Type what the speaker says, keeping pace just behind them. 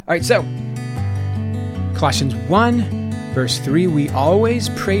All right, so Colossians 1, verse 3, we always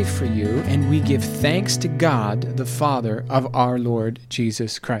pray for you, and we give thanks to God, the Father of our Lord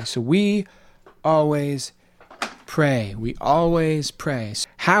Jesus Christ. So we always pray. We always pray.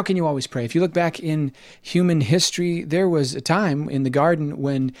 How can you always pray? If you look back in human history, there was a time in the garden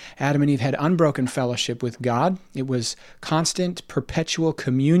when Adam and Eve had unbroken fellowship with God. It was constant, perpetual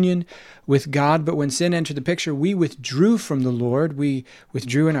communion with God. But when sin entered the picture, we withdrew from the Lord. We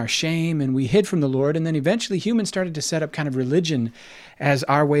withdrew in our shame and we hid from the Lord. And then eventually humans started to set up kind of religion as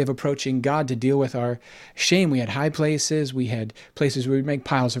our way of approaching God to deal with our shame. We had high places. We had places where we'd make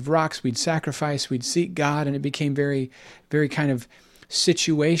piles of rocks. We'd sacrifice. We'd seek God. And it became very, very kind of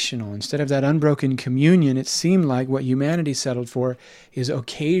situational. Instead of that unbroken communion, it seemed like what humanity settled for is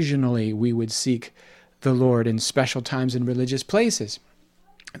occasionally we would seek the Lord in special times in religious places.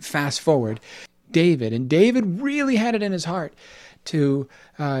 Fast forward, David. And David really had it in his heart to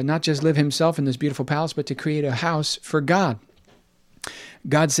not just live himself in this beautiful palace, but to create a house for God.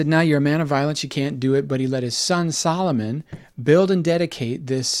 God said, now you're a man of violence, you can't do it. But he let his son Solomon build and dedicate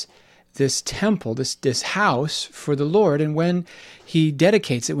this temple, this house for the Lord. And when he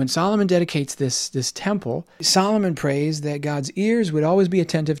dedicates it, when Solomon dedicates this temple, Solomon prays that God's ears would always be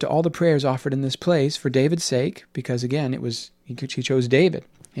attentive to all the prayers offered in this place for David's sake, because again, he chose David.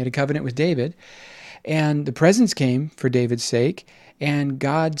 He had a covenant with David. And the presence came for David's sake, and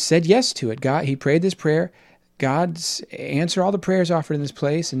God said yes to it. He prayed this prayer. God's answer all the prayers offered in this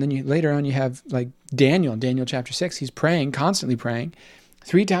place. And then later on you have like Daniel chapter 6. He's praying, constantly praying.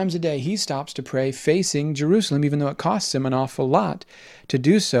 3 times a day he stops to pray facing Jerusalem, even though it costs him an awful lot to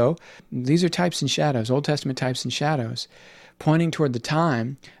do so. These are types and shadows, Old Testament types and shadows, pointing toward the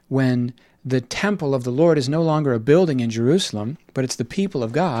time when the temple of the Lord is no longer a building in Jerusalem, but it's the people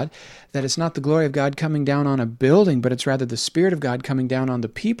of God, that it's not the glory of God coming down on a building, but it's rather the Spirit of God coming down on the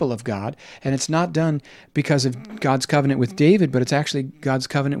people of God. And it's not done because of God's covenant with David, but it's actually God's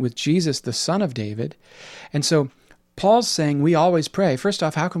covenant with Jesus, the Son of David. And so Paul's saying we always pray. First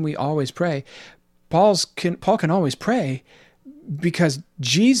off, how can we always pray? Paul can always pray because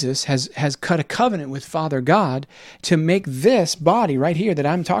Jesus has cut a covenant with Father God to make this body right here that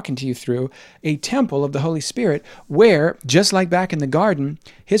I'm talking to you through a temple of the Holy Spirit where, just like back in the garden,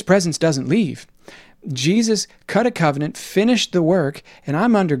 his presence doesn't leave. Jesus cut a covenant, finished the work, and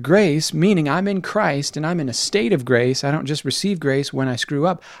I'm under grace, meaning I'm in Christ and I'm in a state of grace. I don't just receive grace when I screw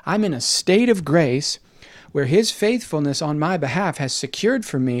up. I'm in a state of grace where his faithfulness on my behalf has secured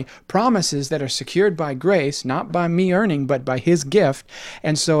for me promises that are secured by grace, not by me earning, but by his gift.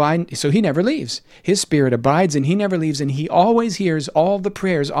 And so he never leaves. His Spirit abides and he never leaves, and he always hears all the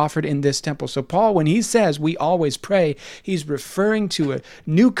prayers offered in this temple. So Paul, when he says we always pray, he's referring to a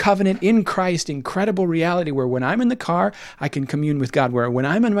new covenant in Christ, incredible reality where when I'm in the car, I can commune with God. Where when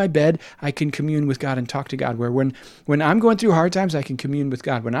I'm in my bed, I can commune with God and talk to God. Where when I'm going through hard times, I can commune with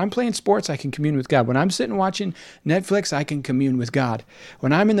God. When I'm playing sports, I can commune with God. When I'm sitting watching Netflix, I can commune with God.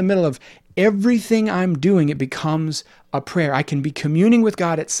 When I'm in the middle of everything I'm doing, it becomes a prayer. I can be communing with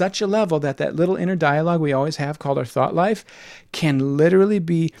God at such a level that little inner dialogue we always have called our thought life can literally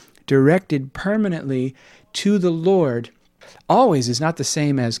be directed permanently to the Lord. Always is not the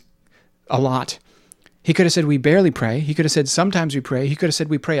same as a lot. He could have said we barely pray. He could have said sometimes we pray. He could have said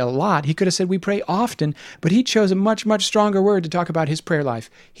we pray a lot. He could have said we pray often, but he chose a much, much stronger word to talk about his prayer life.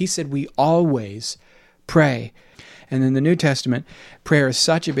 He said we always pray. And in the New Testament, prayer is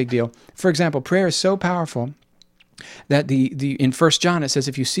such a big deal. For example, prayer is so powerful that in 1 John it says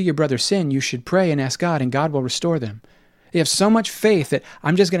if you see your brother sin, you should pray and ask God, and God will restore them. You have so much faith that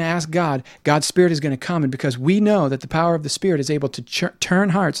I'm just going to ask God, God's Spirit is going to come, and because we know that the power of the Spirit is able to turn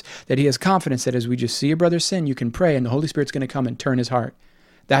hearts, that he has confidence that as we just see your brother sin, you can pray, and the Holy Spirit's going to come and turn his heart.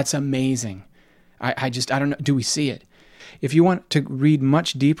 That's amazing. I don't know. Do we see it? If you want to read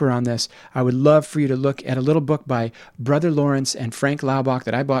much deeper on this, I would love for you to look at a little book by Brother Lawrence and Frank Laubach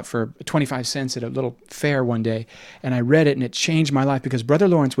that I bought for 25 cents at a little fair one day. And I read it and it changed my life because Brother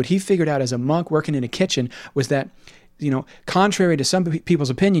Lawrence, what he figured out as a monk working in a kitchen was that, contrary to some people's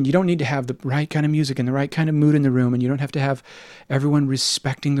opinion, you don't need to have the right kind of music and the right kind of mood in the room, and you don't have to have everyone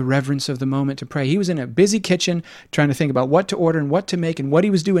respecting the reverence of the moment to pray. He was in a busy kitchen trying to think about what to order and what to make and what he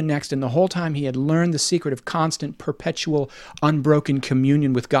was doing next, and the whole time he had learned the secret of constant, perpetual, unbroken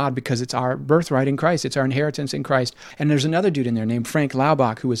communion with God because it's our birthright in Christ. It's our inheritance in Christ. And there's another dude in there named Frank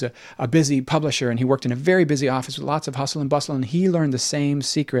Laubach who was a busy publisher, and he worked in a very busy office with lots of hustle and bustle, and he learned the same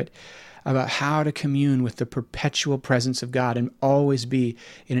secret about how to commune with the perpetual presence of God and always be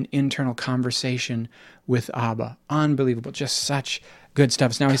in an internal conversation with Abba. Unbelievable. Just such good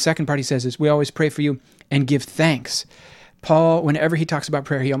stuff. Now, his second part he says is, we always pray for you and give thanks. Paul, whenever he talks about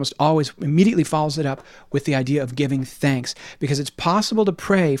prayer, he almost always immediately follows it up with the idea of giving thanks, because it's possible to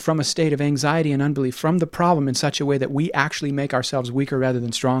pray from a state of anxiety and unbelief from the problem in such a way that we actually make ourselves weaker rather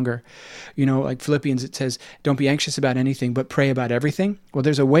than stronger. Like Philippians, it says, don't be anxious about anything, but pray about everything. Well,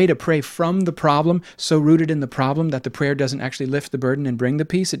 there's a way to pray from the problem, so rooted in the problem that the prayer doesn't actually lift the burden and bring the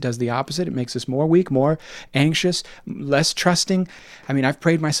peace. It does the opposite. It makes us more weak, more anxious, less trusting. I've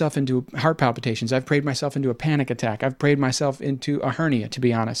prayed myself into heart palpitations. I've prayed myself into a panic attack. I've prayed myself into a hernia, to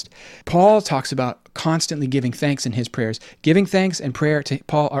be honest. Paul talks about constantly giving thanks in his prayers. Giving thanks and prayer to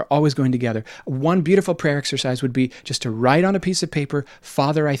Paul are always going together. One beautiful prayer exercise would be just to write on a piece of paper,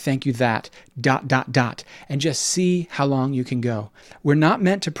 Father, I thank you that, ... and just see how long you can go. We're not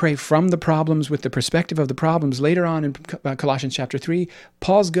meant to pray from the problems with the perspective of the problems. Later on in Colossians chapter 3,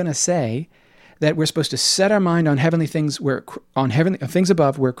 Paul's going to say that we're supposed to set our mind on heavenly things, on heavenly things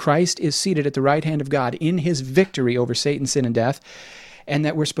above, where Christ is seated at the right hand of God in his victory over Satan, sin, and death, and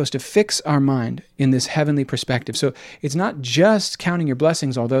that we're supposed to fix our mind in this heavenly perspective. So it's not just counting your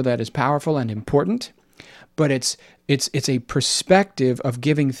blessings, although that is powerful and important, but it's a perspective of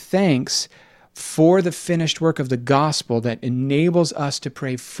giving thanks for the finished work of the gospel that enables us to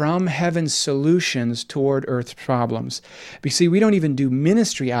pray from heaven's solutions toward earth's problems. But you see, we don't even do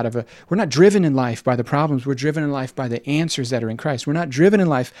ministry we're not driven in life by the problems. We're driven in life by the answers that are in Christ. We're not driven in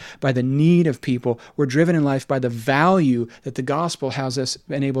life by the need of people. We're driven in life by the value that the gospel has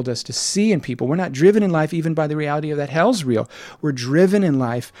enabled us to see in people. We're not driven in life even by the reality of that hell's real. We're driven in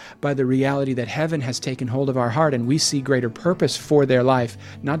life by the reality that heaven has taken hold of our heart, and we see greater purpose for their life,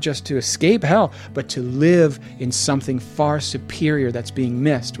 not just to escape hell, but to live in something far superior that's being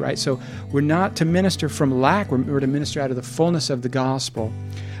missed, right? So we're not to minister from lack, we're to minister out of the fullness of the gospel.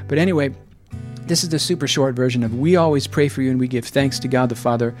 But anyway, this is the super short version of we always pray for you and we give thanks to God the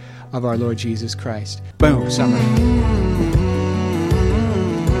Father of our Lord Jesus Christ. Boom, summary.